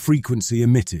depending on the frequency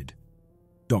emitted,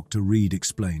 Dr. Reed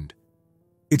explained.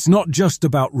 "It's not just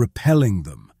about repelling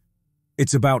them.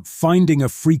 It's about finding a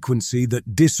frequency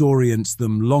that disorients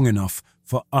them long enough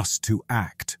for us to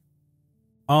act."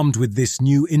 Armed with this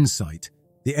new insight,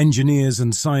 the engineers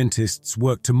and scientists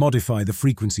worked to modify the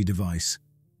frequency device.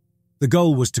 The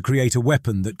goal was to create a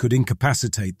weapon that could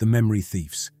incapacitate the memory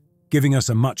thieves, giving us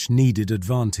a much-needed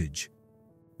advantage.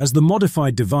 As the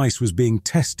modified device was being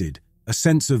tested, a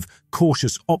sense of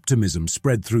cautious optimism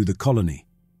spread through the colony.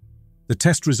 The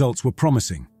test results were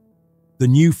promising. The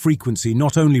new frequency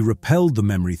not only repelled the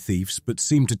memory thieves, but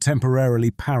seemed to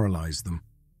temporarily paralyze them.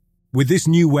 With this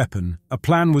new weapon, a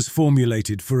plan was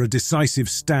formulated for a decisive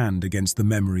stand against the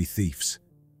memory thieves.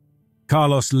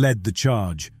 Carlos led the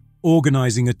charge,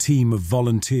 organizing a team of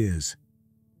volunteers.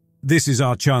 "This is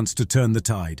our chance to turn the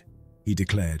tide," he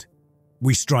declared.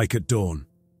 "We strike at dawn."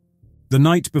 The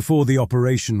night before the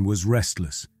operation was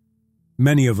restless.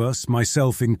 Many of us,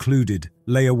 myself included,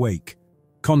 lay awake,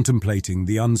 contemplating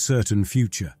the uncertain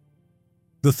future.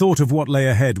 The thought of what lay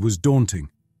ahead was daunting,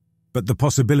 but the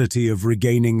possibility of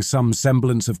regaining some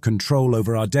semblance of control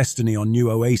over our destiny on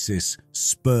New Oasis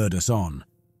spurred us on.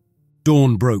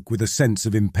 Dawn broke with a sense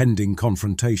of impending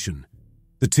confrontation.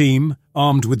 The team,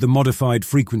 armed with the modified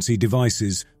frequency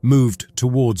devices, moved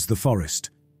towards the forest.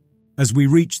 As we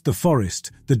reached the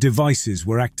forest, the devices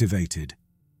were activated.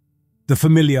 The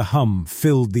familiar hum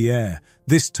filled the air,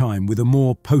 this time with a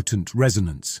more potent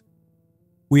resonance.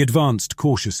 We advanced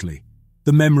cautiously,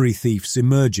 the memory thieves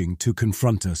emerging to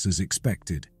confront us as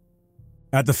expected.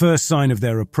 At the first sign of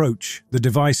their approach, the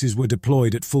devices were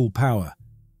deployed at full power.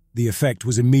 The effect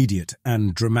was immediate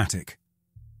and dramatic.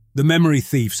 The memory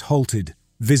thieves halted,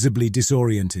 visibly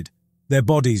disoriented, their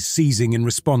bodies seizing in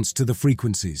response to the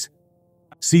frequencies.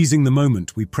 Seizing the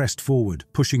moment, we pressed forward,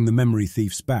 pushing the memory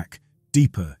thieves back,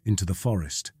 deeper into the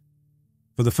forest.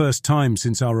 For the first time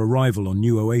since our arrival on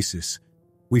New Oasis,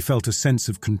 we felt a sense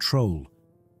of control,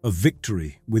 of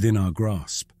victory within our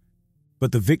grasp.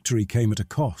 But the victory came at a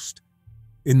cost.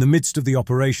 In the midst of the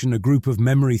operation, a group of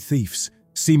memory thieves,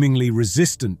 seemingly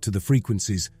resistant to the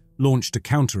frequencies, launched a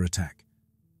counterattack.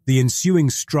 The ensuing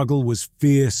struggle was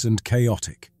fierce and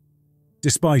chaotic.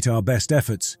 Despite our best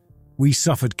efforts, we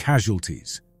suffered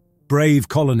casualties, brave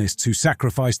colonists who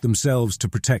sacrificed themselves to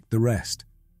protect the rest.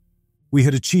 We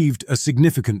had achieved a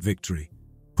significant victory,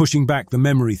 pushing back the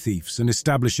memory thieves and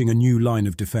establishing a new line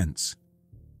of defense.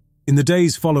 In the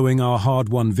days following our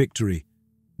hard-won victory,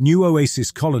 New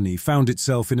Oasis Colony found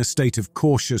itself in a state of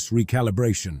cautious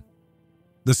recalibration.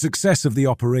 The success of the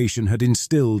operation had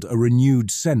instilled a renewed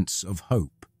sense of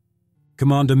hope.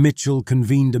 Commander Mitchell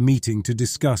convened a meeting to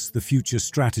discuss the future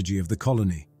strategy of the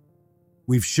colony.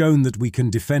 "We've shown that we can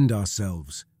defend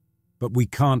ourselves, but we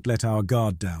can't let our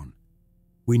guard down.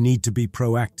 We need to be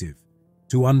proactive,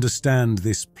 to understand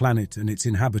this planet and its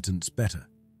inhabitants better,"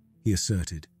 he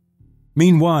asserted.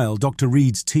 Meanwhile, Dr.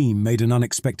 Reed's team made an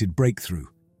unexpected breakthrough.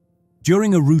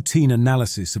 During a routine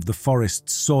analysis of the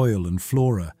forest's soil and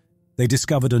flora, they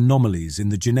discovered anomalies in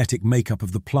the genetic makeup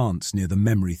of the plants near the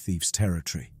memory thieves'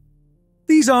 territory.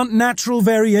 "These aren't natural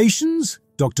variations,"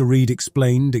 Dr. Reed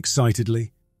explained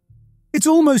excitedly. "It's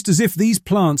almost as if these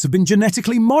plants have been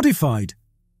genetically modified."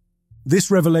 This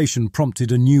revelation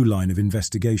prompted a new line of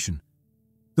investigation.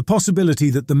 The possibility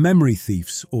that the memory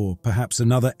thieves, or perhaps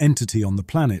another entity on the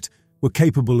planet, were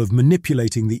capable of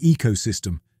manipulating the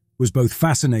ecosystem was both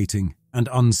fascinating and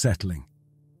unsettling.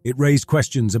 It raised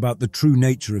questions about the true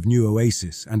nature of New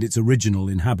Oasis and its original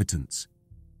inhabitants.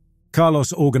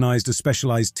 Carlos organized a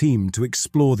specialized team to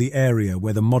explore the area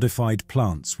where the modified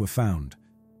plants were found.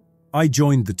 I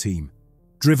joined the team,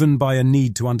 driven by a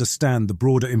need to understand the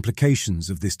broader implications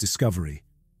of this discovery.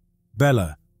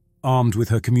 Bella, armed with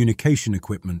her communication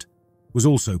equipment, was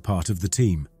also part of the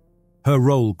team, her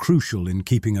role crucial in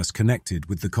keeping us connected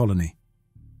with the colony.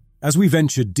 As we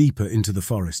ventured deeper into the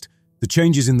forest, the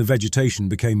changes in the vegetation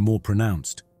became more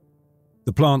pronounced.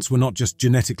 The plants were not just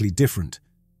genetically different,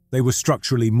 they were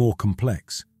structurally more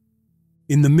complex.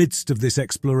 In the midst of this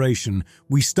exploration,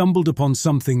 we stumbled upon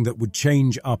something that would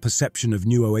change our perception of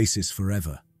New Oasis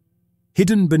forever.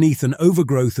 Hidden beneath an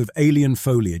overgrowth of alien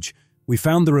foliage, we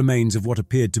found the remains of what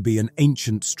appeared to be an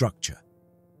ancient structure.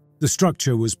 The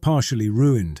structure was partially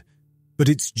ruined, but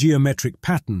its geometric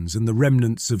patterns and the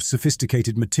remnants of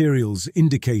sophisticated materials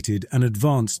indicated an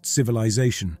advanced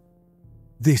civilization.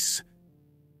 This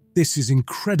is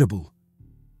incredible,"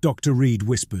 Dr. Reed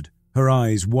whispered, her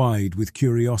eyes wide with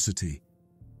curiosity.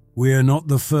 "We're not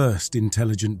the first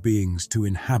intelligent beings to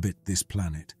inhabit this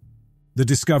planet." The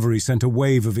discovery sent a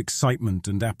wave of excitement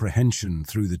and apprehension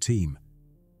through the team.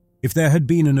 If there had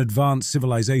been an advanced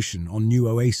civilization on New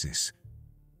Oasis,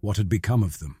 what had become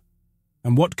of them?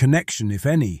 And what connection, if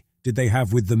any, did they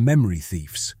have with the memory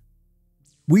thieves?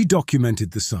 We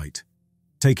documented the site,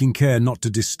 taking care not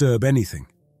to disturb anything.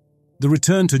 The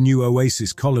return to New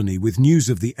Oasis Colony with news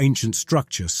of the ancient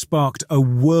structure sparked a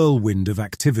whirlwind of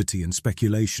activity and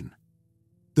speculation.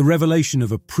 The revelation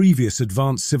of a previous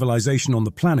advanced civilization on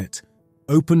the planet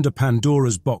opened a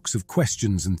Pandora's box of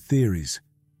questions and theories.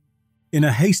 In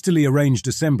a hastily arranged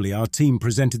assembly, our team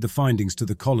presented the findings to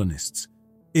the colonists.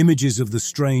 Images of the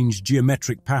strange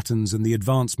geometric patterns and the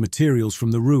advanced materials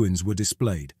from the ruins were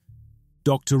displayed.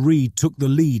 Dr. Reed took the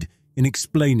lead in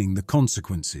explaining the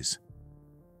consequences.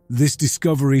 This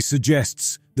discovery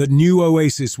suggests that New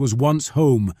Oasis was once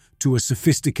home to a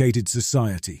sophisticated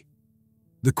society.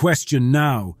 The question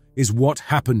now is what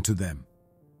happened to them,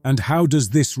 and how does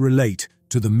this relate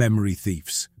to the memory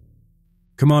thieves?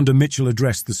 Commander Mitchell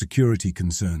addressed the security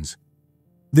concerns.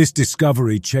 This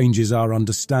discovery changes our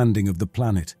understanding of the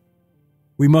planet.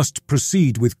 We must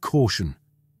proceed with caution,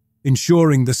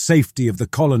 ensuring the safety of the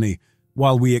colony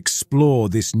while we explore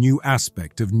this new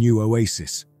aspect of New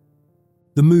Oasis.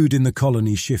 The mood in the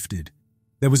colony shifted.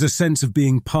 There was a sense of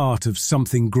being part of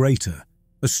something greater,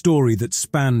 a story that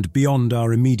spanned beyond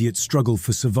our immediate struggle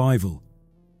for survival.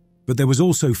 But there was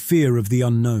also fear of the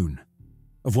unknown,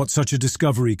 of what such a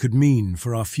discovery could mean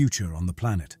for our future on the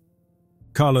planet.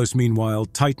 Carlos, meanwhile,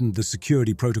 tightened the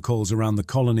security protocols around the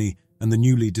colony and the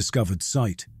newly discovered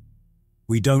site.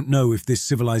 We don't know if this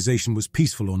civilization was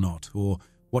peaceful or not, or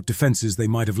what defenses they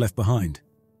might have left behind,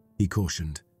 he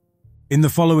cautioned. In the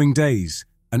following days,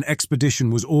 an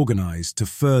expedition was organized to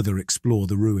further explore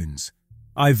the ruins.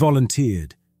 I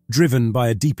volunteered, driven by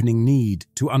a deepening need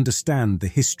to understand the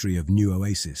history of New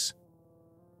Oasis.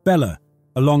 Bella,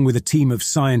 along with a team of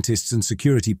scientists and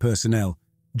security personnel,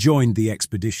 joined the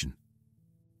expedition.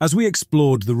 As we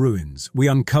explored the ruins, we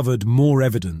uncovered more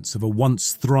evidence of a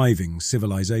once thriving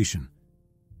civilization.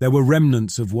 There were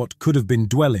remnants of what could have been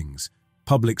dwellings,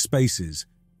 public spaces,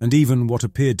 and even what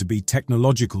appeared to be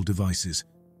technological devices,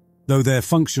 though their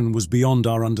function was beyond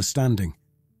our understanding.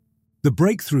 The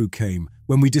breakthrough came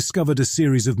when we discovered a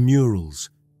series of murals.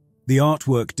 The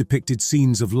artwork depicted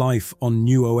scenes of life on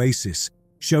New Oasis,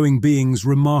 showing beings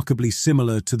remarkably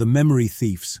similar to the memory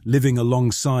thieves living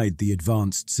alongside the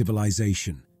advanced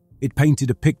civilization. It painted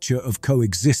a picture of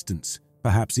coexistence,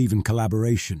 perhaps even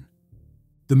collaboration.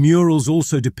 The murals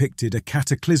also depicted a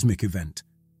cataclysmic event,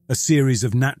 a series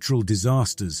of natural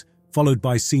disasters, followed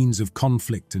by scenes of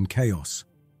conflict and chaos.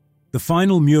 The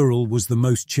final mural was the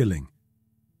most chilling.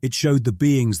 It showed the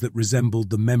beings that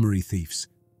resembled the memory thieves,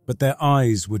 but their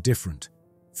eyes were different,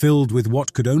 filled with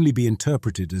what could only be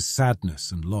interpreted as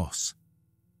sadness and loss.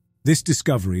 This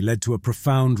discovery led to a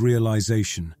profound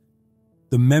realization.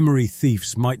 The memory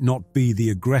thieves might not be the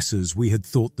aggressors we had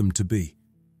thought them to be.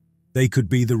 They could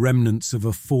be the remnants of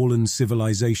a fallen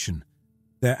civilization,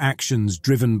 their actions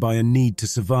driven by a need to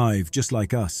survive just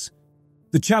like us.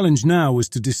 The challenge now was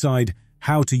to decide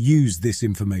how to use this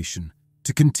information,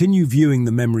 to continue viewing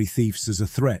the memory thieves as a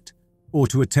threat, or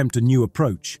to attempt a new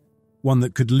approach, one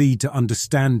that could lead to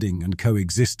understanding and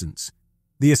coexistence.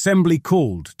 The assembly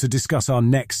called to discuss our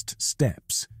next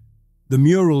steps. The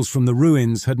murals from the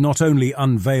ruins had not only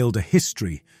unveiled a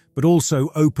history, but also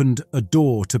opened a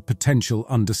door to potential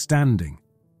understanding.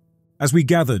 As we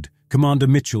gathered, Commander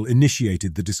Mitchell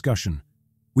initiated the discussion.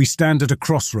 "We stand at a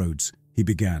crossroads," he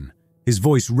began, his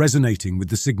voice resonating with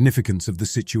the significance of the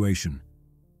situation.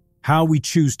 "How we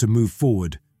choose to move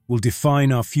forward will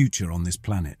define our future on this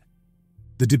planet."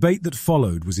 The debate that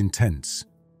followed was intense.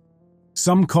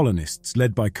 Some colonists,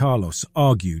 led by Carlos,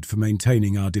 argued for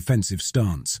maintaining our defensive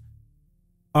stance.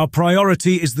 "Our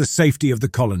priority is the safety of the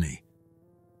colony.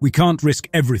 We can't risk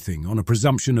everything on a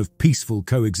presumption of peaceful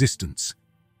coexistence."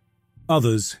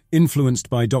 Others, influenced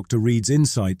by Dr. Reed's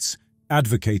insights,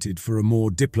 advocated for a more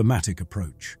diplomatic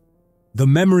approach. The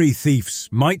memory thieves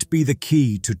might be the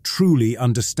key to truly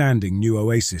understanding New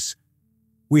Oasis.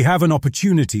 We have an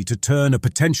opportunity to turn a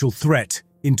potential threat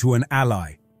into an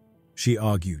ally, she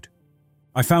argued.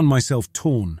 I found myself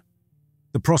torn.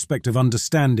 The prospect of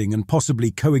understanding and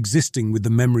possibly coexisting with the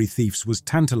memory thieves was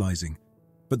tantalizing,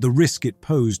 but the risk it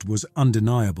posed was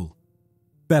undeniable.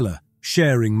 Bella,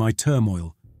 sharing my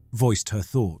turmoil, voiced her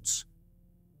thoughts.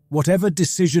 "Whatever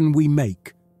decision we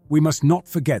make, we must not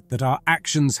forget that our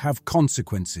actions have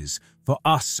consequences for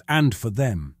us and for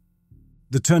them."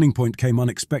 The turning point came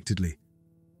unexpectedly.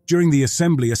 During the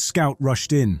assembly, a scout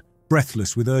rushed in,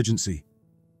 breathless with urgency.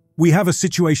 "We have a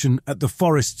situation at the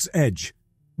forest's edge.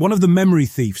 One of the memory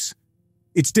thieves.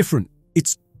 It's different.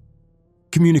 It's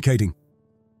communicating."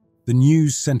 The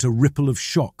news sent a ripple of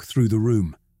shock through the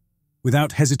room.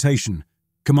 Without hesitation,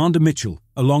 Commander Mitchell,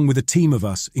 along with a team of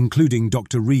us, including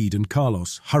Dr. Reed and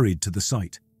Carlos, hurried to the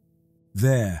site.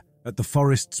 There, at the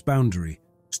forest's boundary,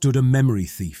 stood a memory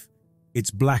thief, its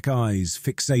black eyes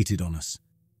fixated on us.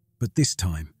 But this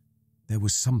time, there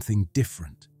was something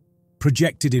different.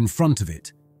 Projected in front of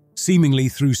it, seemingly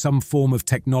through some form of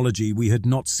technology we had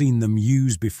not seen them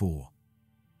use before,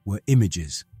 were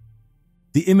images.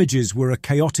 The images were a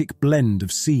chaotic blend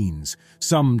of scenes,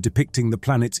 some depicting the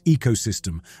planet's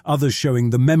ecosystem, others showing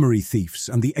the memory thieves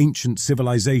and the ancient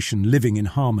civilization living in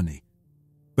harmony.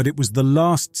 But it was the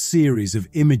last series of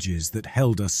images that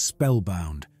held us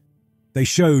spellbound. They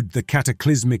showed the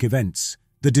cataclysmic events,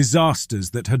 the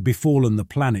disasters that had befallen the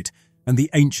planet, and the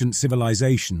ancient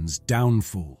civilization's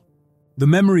downfall. The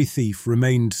memory thief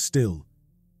remained still,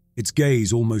 its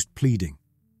gaze almost pleading.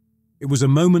 It was a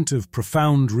moment of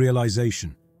profound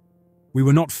realization. We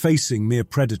were not facing mere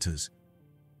predators.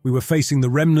 We were facing the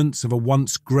remnants of a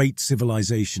once great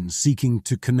civilization seeking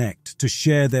to connect, to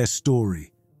share their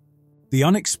story. The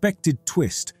unexpected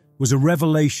twist was a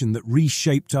revelation that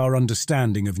reshaped our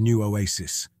understanding of New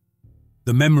Oasis.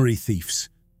 The memory thieves,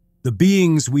 the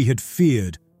beings we had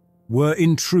feared, were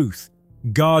in truth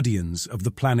guardians of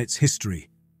the planet's history,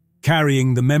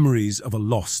 carrying the memories of a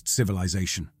lost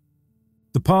civilization.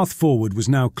 The path forward was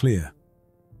now clear.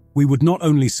 We would not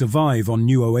only survive on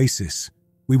New Oasis,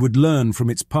 we would learn from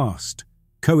its past,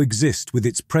 coexist with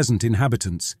its present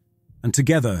inhabitants, and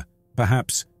together,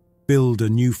 perhaps, build a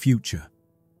new future.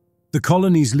 The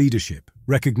colony's leadership,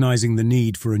 recognizing the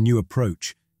need for a new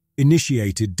approach,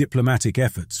 initiated diplomatic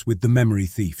efforts with the memory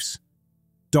thieves.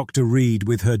 Dr. Reed,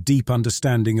 with her deep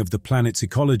understanding of the planet's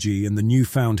ecology and the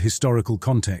newfound historical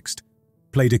context,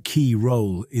 played a key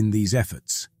role in these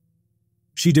efforts.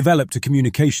 She developed a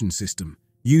communication system,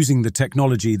 using the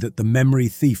technology that the memory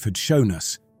thief had shown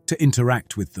us to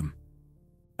interact with them.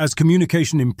 As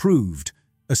communication improved,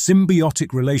 a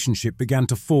symbiotic relationship began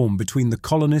to form between the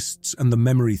colonists and the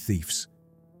memory thieves.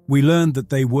 We learned that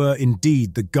they were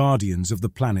indeed the guardians of the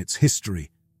planet's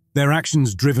history, their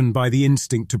actions driven by the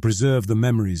instinct to preserve the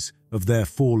memories of their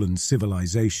fallen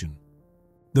civilization.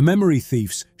 The memory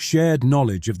thieves shared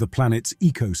knowledge of the planet's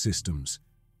ecosystems,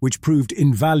 which proved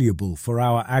invaluable for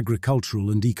our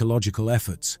agricultural and ecological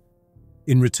efforts.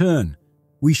 In return,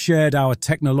 we shared our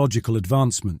technological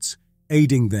advancements,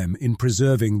 aiding them in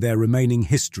preserving their remaining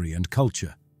history and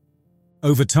culture.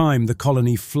 Over time, the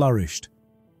colony flourished,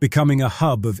 becoming a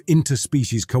hub of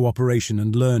interspecies cooperation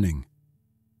and learning.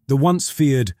 The once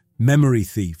feared memory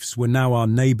thieves were now our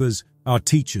neighbors, our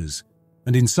teachers,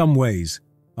 and in some ways,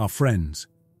 our friends.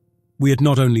 We had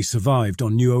not only survived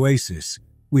on New Oasis,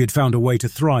 we had found a way to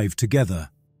thrive together